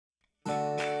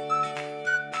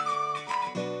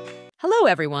Hello,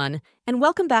 everyone, and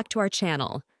welcome back to our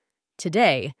channel.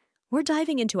 Today, we're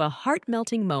diving into a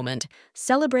heart-melting moment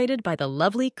celebrated by the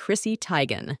lovely Chrissy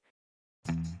Teigen.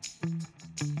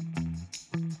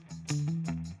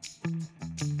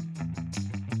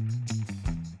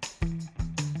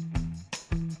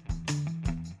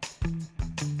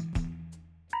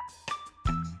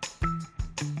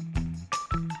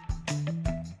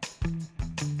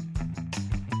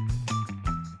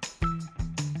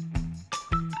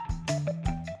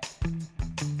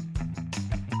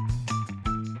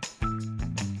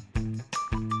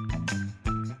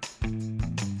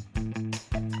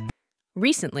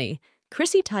 Recently,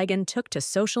 Chrissy Teigen took to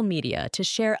social media to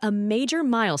share a major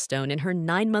milestone in her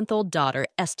 9-month-old daughter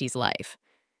Esti's life.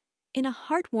 In a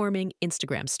heartwarming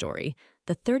Instagram story,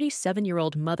 the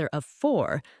 37-year-old mother of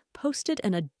 4 posted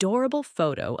an adorable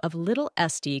photo of little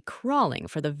Esti crawling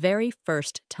for the very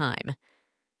first time.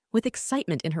 With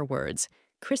excitement in her words,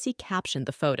 Chrissy captioned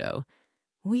the photo,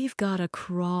 "We've got a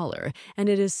crawler, and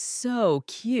it is so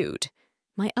cute.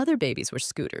 My other babies were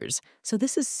scooters, so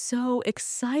this is so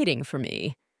exciting for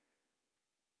me."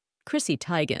 Chrissy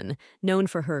Teigen, known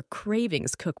for her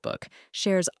Cravings cookbook,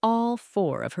 shares all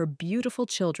 4 of her beautiful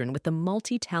children with the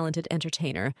multi-talented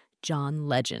entertainer John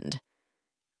Legend.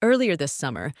 Earlier this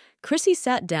summer, Chrissy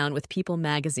sat down with People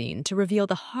magazine to reveal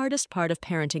the hardest part of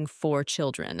parenting 4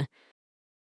 children.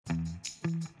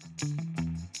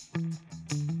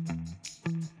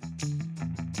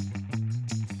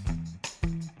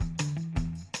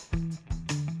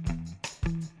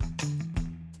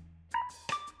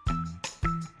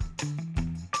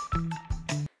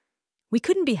 We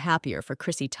couldn't be happier for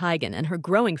Chrissy Teigen and her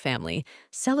growing family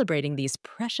celebrating these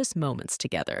precious moments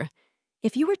together.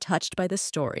 If you were touched by this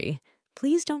story,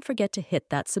 please don't forget to hit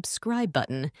that subscribe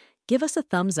button, give us a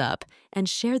thumbs up, and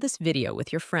share this video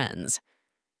with your friends.